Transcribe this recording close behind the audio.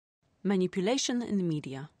Manipulation in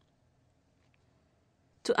media.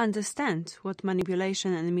 To understand what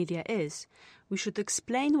manipulation in media is, we should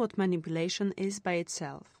explain what manipulation is by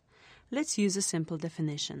itself. Let's use a simple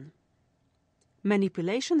definition.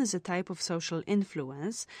 Manipulation is a type of social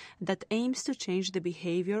influence that aims to change the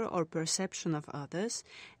behavior or perception of others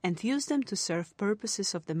and use them to serve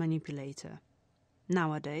purposes of the manipulator.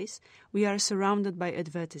 Nowadays, we are surrounded by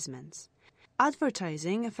advertisements.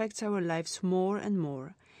 Advertising affects our lives more and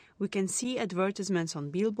more. We can see advertisements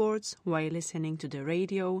on billboards, while listening to the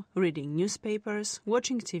radio, reading newspapers,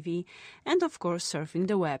 watching TV, and of course surfing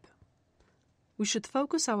the web. We should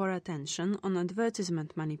focus our attention on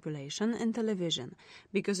advertisement manipulation in television,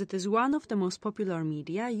 because it is one of the most popular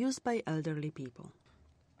media used by elderly people.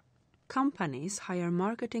 Companies hire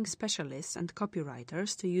marketing specialists and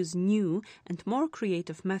copywriters to use new and more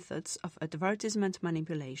creative methods of advertisement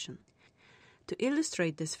manipulation. To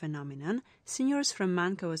illustrate this phenomenon, seniors from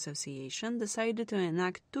Manco Association decided to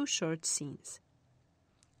enact 2 short scenes.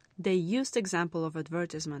 They used example of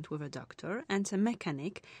advertisement with a doctor and a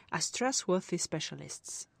mechanic as trustworthy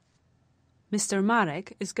specialists. Mr.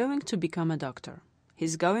 Marek is going to become a doctor.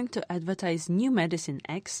 He's going to advertise new medicine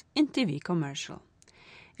X in TV commercial.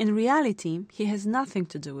 In reality, he has nothing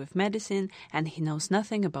to do with medicine and he knows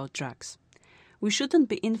nothing about drugs. We shouldn't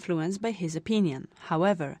be influenced by his opinion.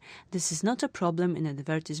 However, this is not a problem in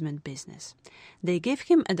advertisement business. They give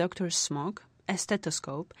him a doctor's smock, a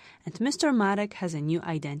stethoscope, and Mr. Marek has a new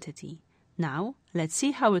identity. Now, let's see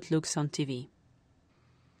how it looks on TV.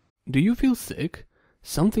 Do you feel sick?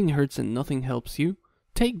 Something hurts and nothing helps you?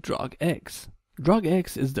 Take Drug X. Drug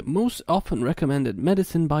X is the most often recommended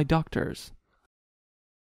medicine by doctors.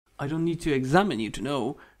 I don't need to examine you to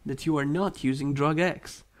know that you are not using Drug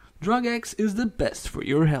X. Drug X is the best for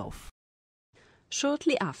your health.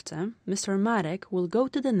 Shortly after, Mr. Marek will go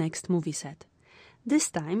to the next movie set.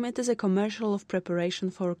 This time it is a commercial of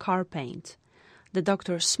preparation for car paint. The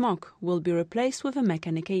doctor's smock will be replaced with a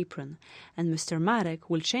mechanic apron, and Mr.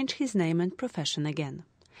 Marek will change his name and profession again.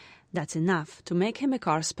 That's enough to make him a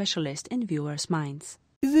car specialist in viewers' minds.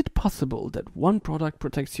 Is it possible that one product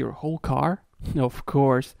protects your whole car? Of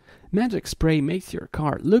course. Magic Spray makes your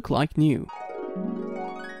car look like new.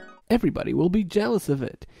 Everybody will be jealous of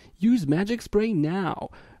it. Use Magic Spray now.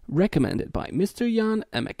 Recommended by Mr. Jan,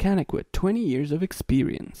 a mechanic with 20 years of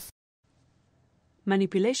experience.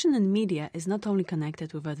 Manipulation in media is not only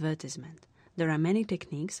connected with advertisement. There are many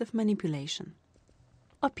techniques of manipulation.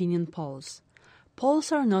 Opinion polls.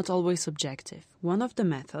 Polls are not always objective. One of the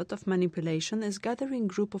methods of manipulation is gathering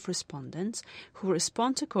a group of respondents who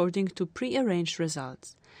respond according to pre-arranged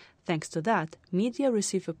results. Thanks to that, media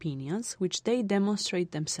receive opinions which they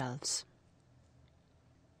demonstrate themselves.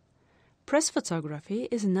 Press photography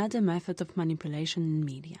is another method of manipulation in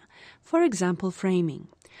media. For example, framing.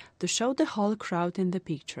 To show the whole crowd in the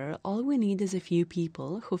picture, all we need is a few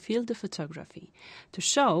people who feel the photography, to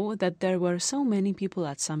show that there were so many people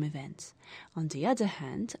at some events. On the other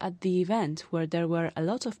hand, at the event where there were a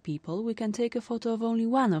lot of people, we can take a photo of only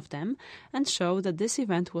one of them and show that this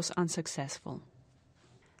event was unsuccessful.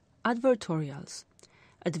 Advertorials.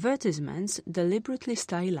 Advertisements deliberately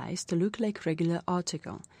stylized to look like regular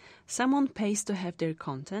article. Someone pays to have their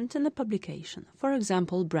content in a publication, for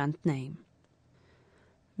example, brand name.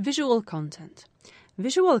 Visual content.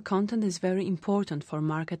 Visual content is very important for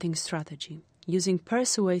marketing strategy. Using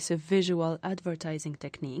persuasive visual advertising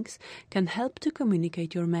techniques can help to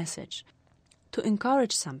communicate your message. To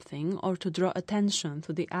encourage something or to draw attention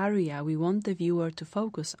to the area we want the viewer to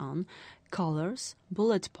focus on, colors,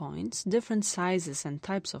 bullet points, different sizes and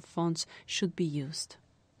types of fonts should be used.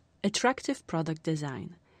 Attractive product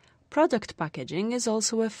design. Product packaging is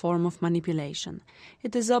also a form of manipulation.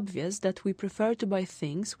 It is obvious that we prefer to buy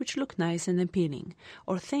things which look nice and appealing,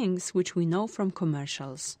 or things which we know from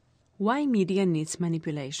commercials. Why media needs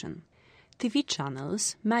manipulation? TV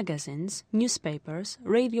channels, magazines, newspapers,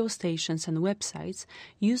 radio stations and websites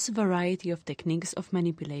use a variety of techniques of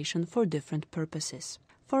manipulation for different purposes.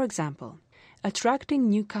 For example, attracting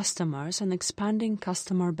new customers and expanding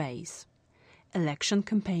customer base, election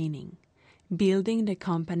campaigning, building the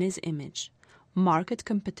company's image, market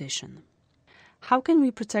competition. How can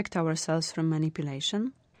we protect ourselves from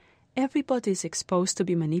manipulation? Everybody is exposed to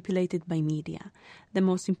be manipulated by media. The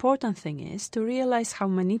most important thing is to realize how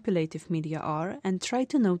manipulative media are and try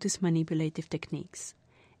to notice manipulative techniques.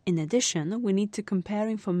 In addition, we need to compare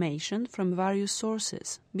information from various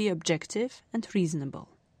sources, be objective and reasonable.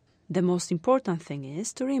 The most important thing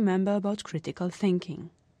is to remember about critical thinking.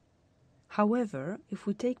 However, if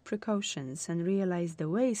we take precautions and realize the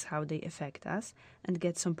ways how they affect us and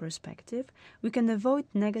get some perspective, we can avoid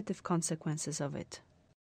negative consequences of it.